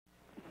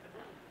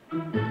The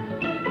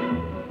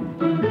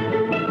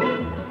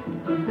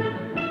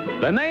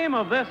name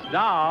of this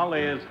doll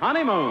is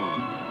Honeymoon.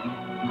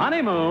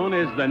 Honeymoon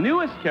is the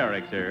newest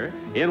character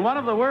in one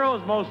of the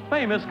world's most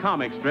famous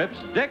comic strips,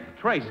 Dick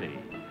Tracy.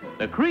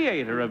 The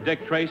creator of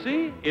Dick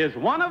Tracy is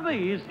one of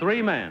these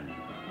three men.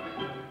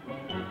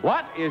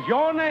 What is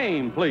your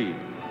name, please?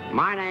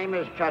 My name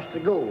is Chester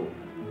Gould.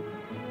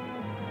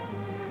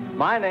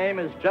 My name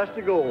is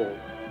Chester Gould.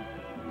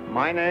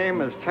 My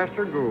name is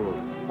Chester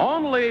Gould.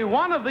 Only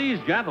one of these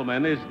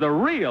gentlemen is the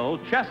real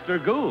Chester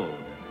Gould.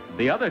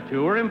 The other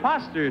two are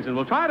imposters and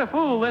will try to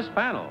fool this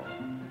panel.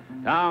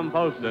 Tom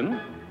Poston,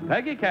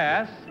 Peggy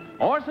Cass,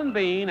 Orson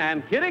Bean,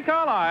 and Kitty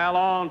Carlisle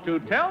on To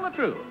Tell the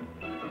Truth.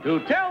 To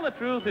Tell the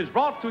Truth is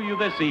brought to you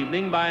this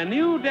evening by a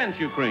new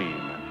denture cream,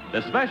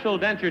 the special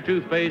denture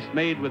toothpaste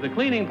made with the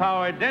cleaning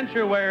power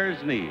denture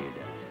wearers need.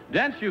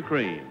 Denture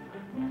cream.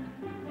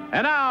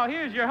 And now,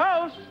 here's your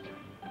host,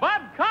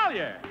 Bud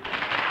Collyer.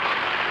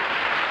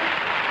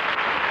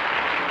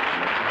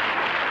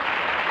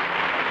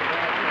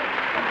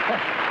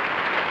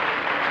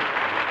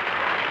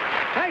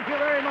 Thank you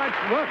very much.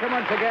 Welcome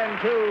once again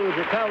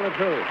to Tell the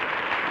Truth.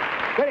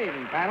 Good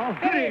evening, panel.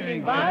 Good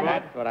evening, Bud.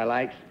 That's what I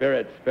like.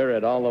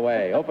 Spirit all the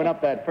way. Open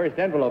up that first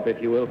envelope,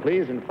 if you will,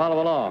 please, and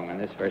follow along on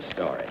this first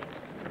story.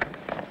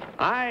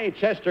 I,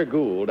 Chester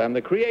Gould, am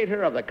the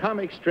creator of the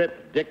comic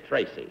strip Dick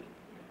Tracy.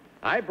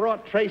 I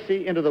brought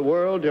Tracy into the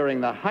world during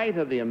the height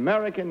of the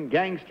American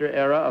gangster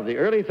era of the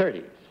early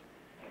 30s.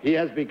 He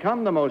has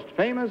become the most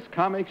famous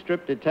comic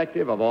strip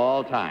detective of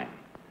all time.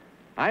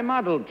 I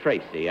modeled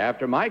Tracy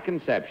after my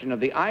conception of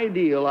the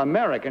ideal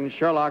American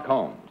Sherlock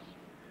Holmes.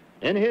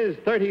 In his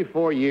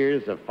 34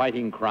 years of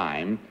fighting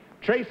crime,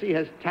 Tracy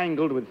has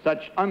tangled with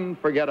such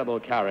unforgettable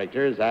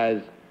characters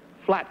as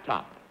Flat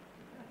Top,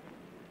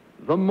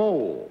 the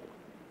Mole,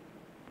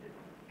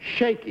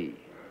 Shaky,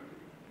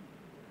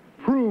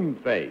 Prune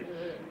Face,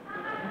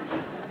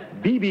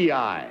 BB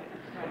Eyes,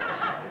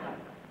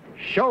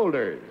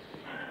 Shoulders,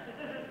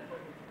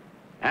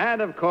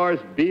 and, of course,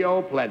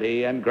 B.O.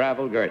 Plenty and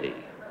Gravel Gertie.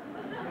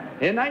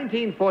 In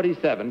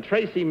 1947,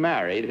 Tracy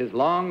married his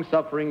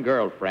long-suffering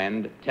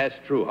girlfriend, Tess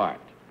Trueheart.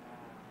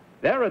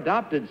 Their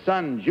adopted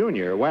son,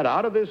 Junior, went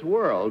out of this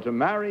world to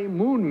marry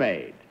Moon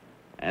Maid,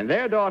 and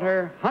their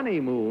daughter,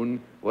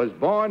 Honeymoon, was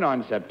born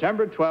on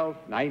September 12,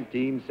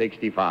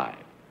 1965.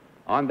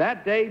 On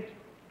that date,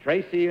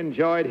 Tracy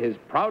enjoyed his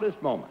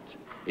proudest moment.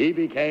 He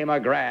became a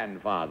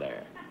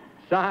grandfather.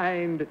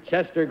 Signed,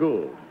 Chester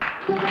Gould.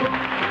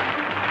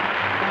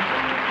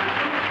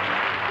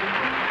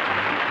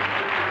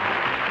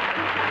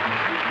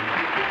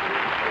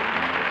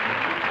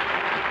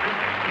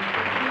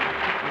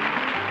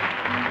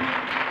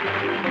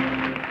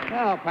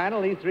 Now,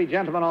 panel, these three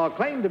gentlemen all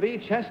claim to be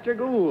Chester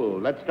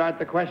Gould. Let's start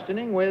the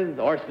questioning with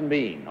Orson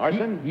Bean.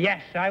 Orson?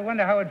 Yes, I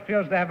wonder how it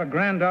feels to have a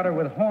granddaughter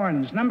with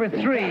horns. Number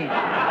three,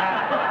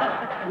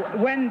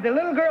 when the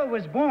little girl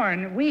was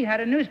born, we had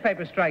a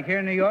newspaper strike here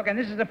in New York, and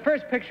this is the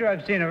first picture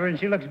I've seen of her, and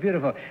she looks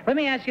beautiful. Let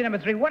me ask you, number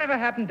three, whatever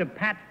happened to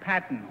Pat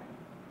Patton?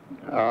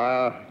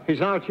 He's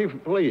now chief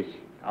of police.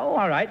 Oh,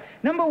 all right.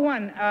 Number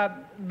one,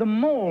 the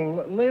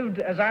Mole lived,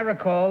 as I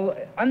recall,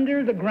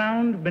 under the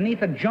ground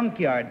beneath a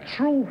junkyard.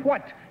 Through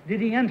what did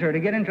he enter to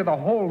get into the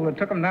hole that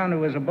took him down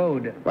to his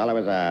abode? Well, it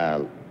was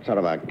a sort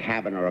of a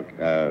cabin or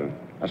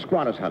a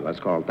squatter's hut,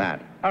 let's call it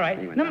that. All right.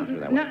 Anyway,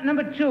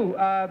 Number two,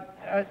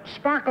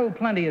 Sparkle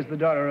Plenty is the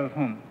daughter of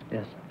whom?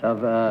 Yes. Of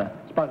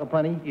Sparkle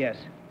Plenty? Yes.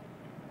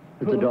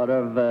 It's the daughter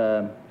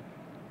of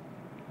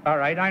All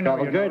right, I know.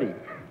 Gravel Gertie.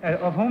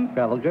 Of whom?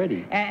 Gravel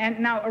Gertie. And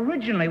now,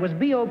 originally, was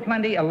B.O.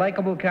 Plenty a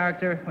likable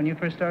character when you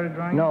first started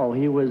drawing? No,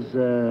 he was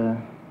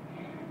a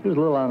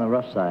little on the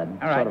rough side.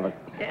 All right. Sort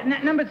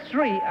of Number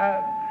three,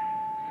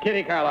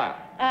 Kitty Carlisle.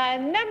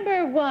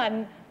 Number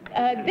one,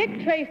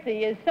 Dick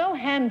Tracy is so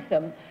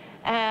handsome.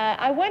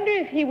 I wonder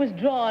if he was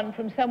drawn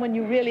from someone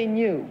you really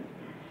knew.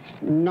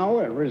 No,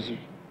 it was,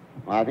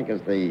 well, I think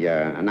as the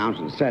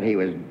announcement said, he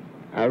was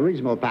a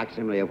reasonable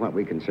facsimile of what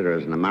we consider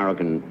as an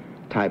American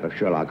type of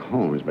Sherlock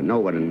Holmes, but no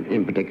one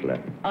in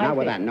particular. Not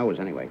with that nose,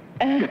 anyway.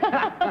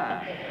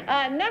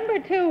 Number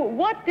two,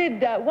 what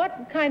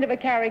kind of a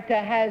character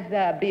has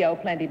B.O.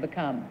 Plenty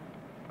become?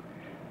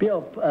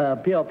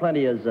 B.O.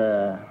 Plenty is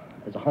a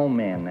home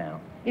man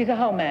now. He's a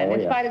home man, in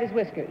yes. spite of his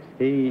whiskers.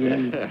 He...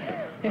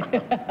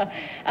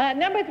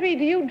 Number three,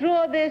 do you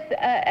draw this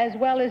as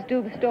well as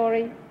do the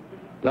story?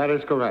 That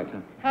is correct.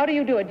 How do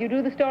you do it? You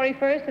do the story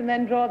first and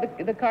then draw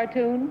the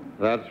cartoon?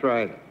 That's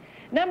right.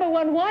 Number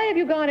one, why have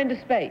you gone into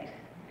space?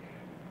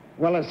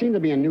 Well, it seemed to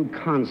be a new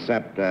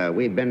concept.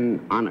 We've been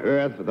on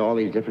Earth with all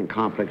these different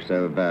conflicts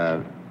of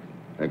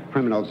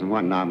criminals and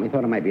whatnot, and we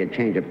thought it might be a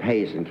change of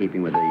pace in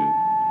keeping with the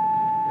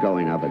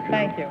going of it.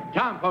 Thank you.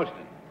 Tom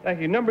Poston. Thank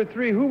you. Number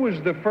three, who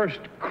was the first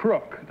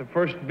crook, the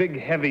first big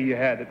heavy you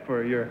had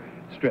for your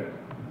strip?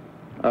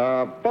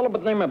 A fellow by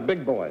the name of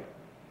Big Boy.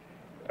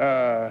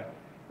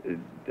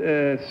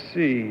 Let's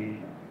see.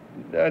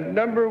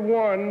 Number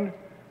one,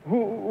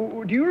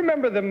 do you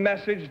remember the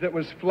message that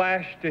was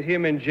flashed to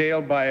him in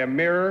jail by a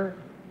mirror?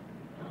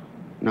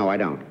 No, I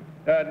don't.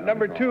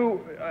 Number 2,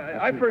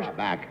 I first...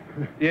 Back.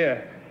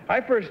 Yeah.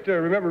 I first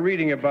remember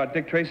reading about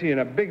Dick Tracy in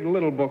a Big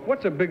Little Book.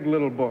 What's a Big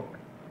Little Book?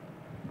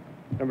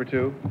 Number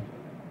 2.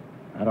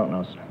 I don't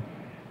know, sir.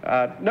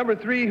 Number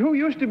 3, who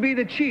used to be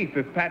the chief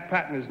if Pat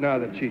Patton is now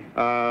the chief?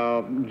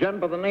 Gent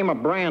by the name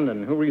of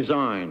Brandon, who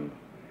resigned.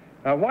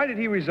 Why did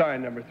he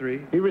resign, number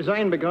 3? He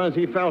resigned because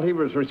he felt he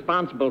was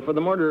responsible for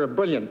the murder of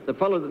Brilliant, the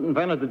fellow that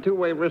invented the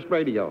two-way wrist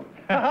radio.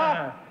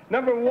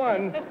 Number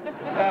 1,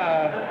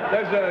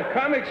 there's a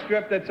comic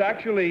strip that's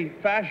actually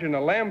fashioned,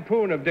 a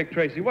lampoon of Dick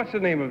Tracy. What's the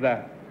name of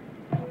that?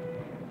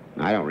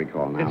 I don't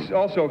recall now. It's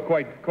also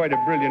quite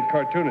a brilliant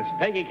cartoonist.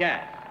 Peggy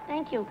Cass.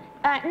 Thank you.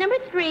 Number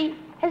 3,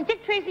 has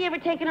Dick Tracy ever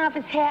taken off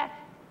his hat?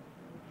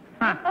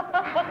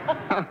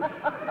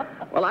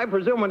 Well, I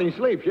presume when he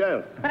sleeps,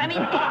 yes. But I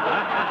mean...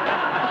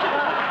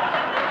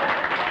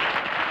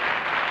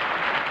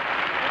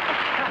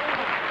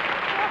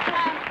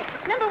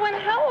 Number 1,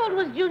 how old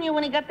was Junior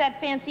when he got that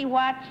fancy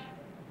watch?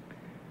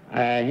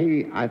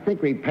 I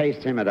think we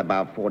placed him at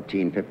about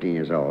 14, 15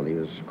 years old. He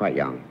was quite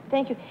young.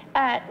 Thank you.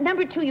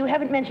 Number 2, you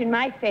haven't mentioned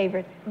my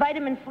favorite,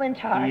 Vitamin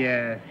Flintheart.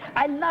 Yes.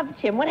 I loved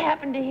him. What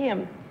happened to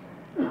him?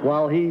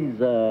 Well,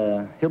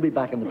 he'll be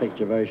back in the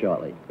picture very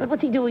shortly. But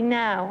what's he doing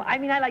now? I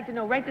mean, I'd like to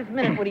know right this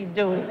minute what he's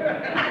doing.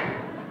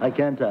 I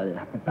can't tell you.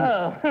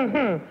 Oh.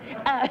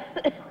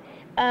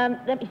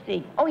 Let me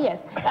see. Oh, yes.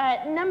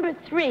 Number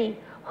 3,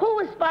 who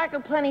was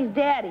Sparkle Plenty's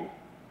daddy?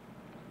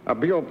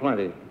 Bill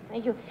Plenty.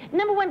 Thank you.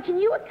 Number 1, can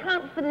you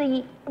account for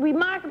the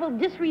remarkable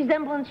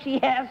disresemblance she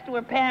has to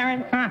her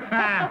parents?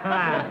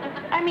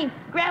 I mean,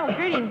 Gravel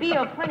Gertie and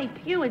B.O. Plenty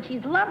Pew,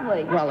 she's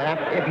lovely. Well,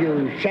 if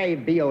you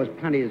shave B.O.'s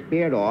Plenty's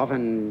beard off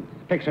and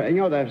fix her, you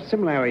know, the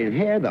similarity in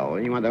hair, though.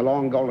 You want the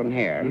long golden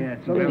hair. Yeah,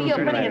 So there's B.O.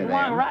 a Plenty has similarity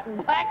long, there. rotten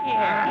black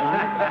hair.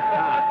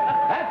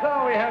 That's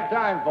all we have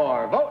time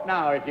for. Vote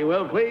now, if you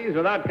will, please,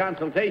 without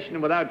consultation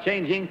and without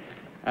changing.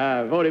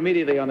 Vote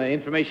immediately on the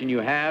information you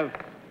have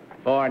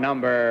for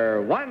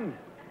number 1,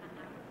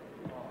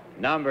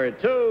 number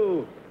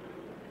 2,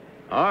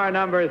 or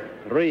number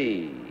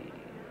 3.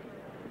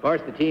 Of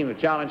course, the team of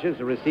challengers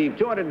will receive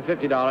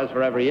 $250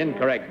 for every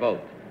incorrect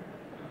vote.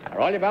 Are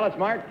all your ballots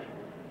marked?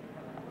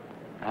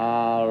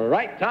 All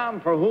right,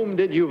 Tom, for whom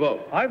did you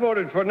vote? I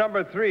voted for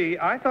number 3.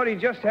 I thought he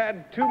just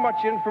had too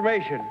much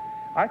information.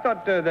 I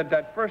thought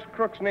that first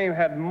crook's name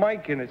had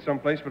Mike in it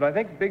someplace, but I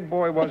think Big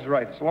Boy was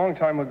right. It's a long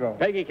time ago.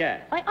 Peggy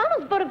Cass. I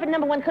almost voted for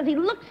number 1 because he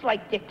looks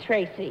like Dick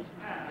Tracy.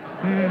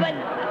 But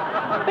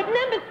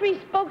number 3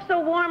 spoke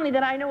so warmly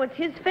that I know it's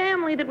his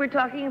family that we're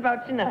talking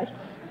about tonight.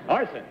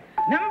 Orson.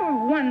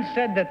 Number 1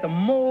 said that the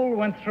mole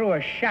went through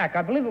a shack.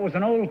 I believe it was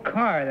an old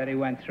car that he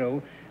went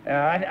through.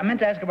 I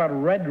meant to ask about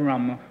Red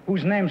Rum,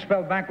 whose name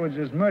spelled backwards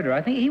is murder.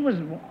 I think he was,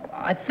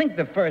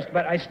 the first,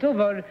 but I still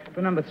voted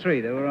for number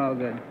 3. They were all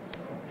good.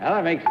 Well,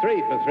 that makes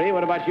 3 for 3.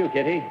 What about you,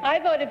 Kitty? I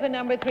voted for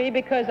number 3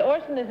 because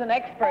Orson is an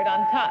expert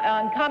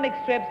on comic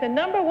strips, and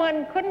number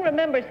 1 couldn't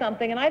remember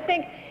something, and I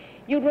think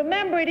you'd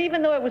remember it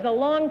even though it was a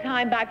long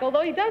time back,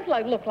 although he does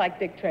look like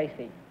Dick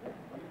Tracy.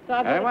 So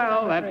I voted for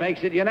Well, number that 3.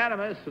 makes it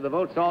unanimous. So the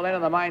vote's all in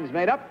and the mind's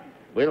made up.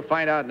 We'll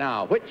find out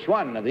now which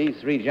one of these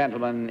 3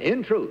 gentlemen,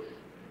 in truth,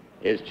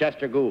 is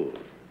Chester Gould.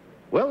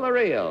 Will the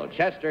real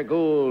Chester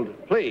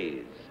Gould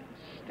please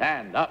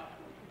stand up?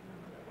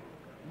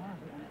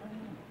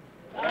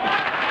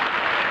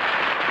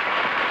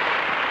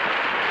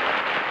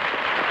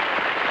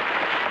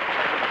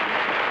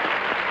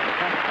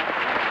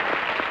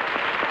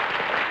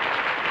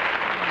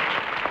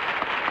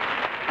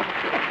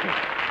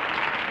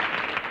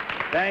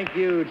 Thank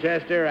you,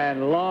 Chester,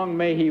 and long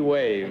may he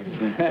wave.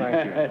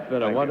 Thank you. That's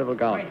been a wonderful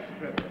column.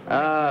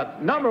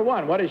 Number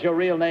 1, what is your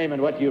real name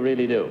and what do you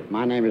really do?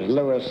 My name is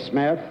Lewis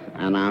Smith,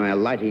 and I'm a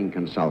lighting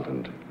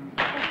consultant.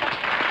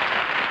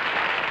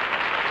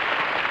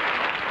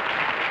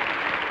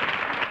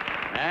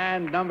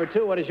 And number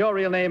 2, what is your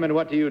real name and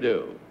what do you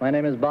do? My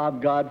name is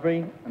Bob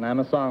Godfrey, and I'm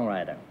a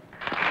songwriter.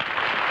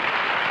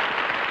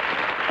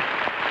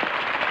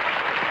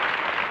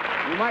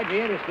 You might be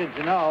interested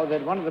to know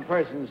that one of the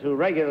persons who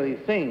regularly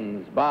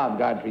sings Bob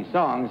Godfrey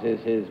songs is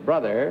his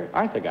brother,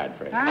 Arthur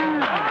Godfrey.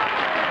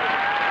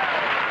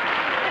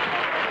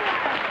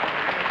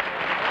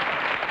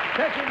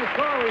 Checking the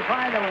score, we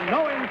find there were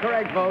no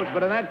incorrect votes,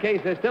 but in that case,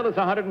 there still is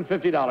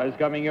 $150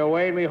 coming your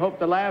way, and we hope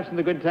the laughs and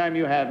the good time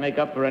you have make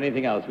up for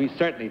anything else. We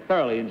certainly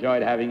thoroughly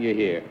enjoyed having you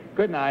here.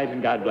 Good night,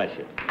 and God bless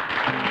you.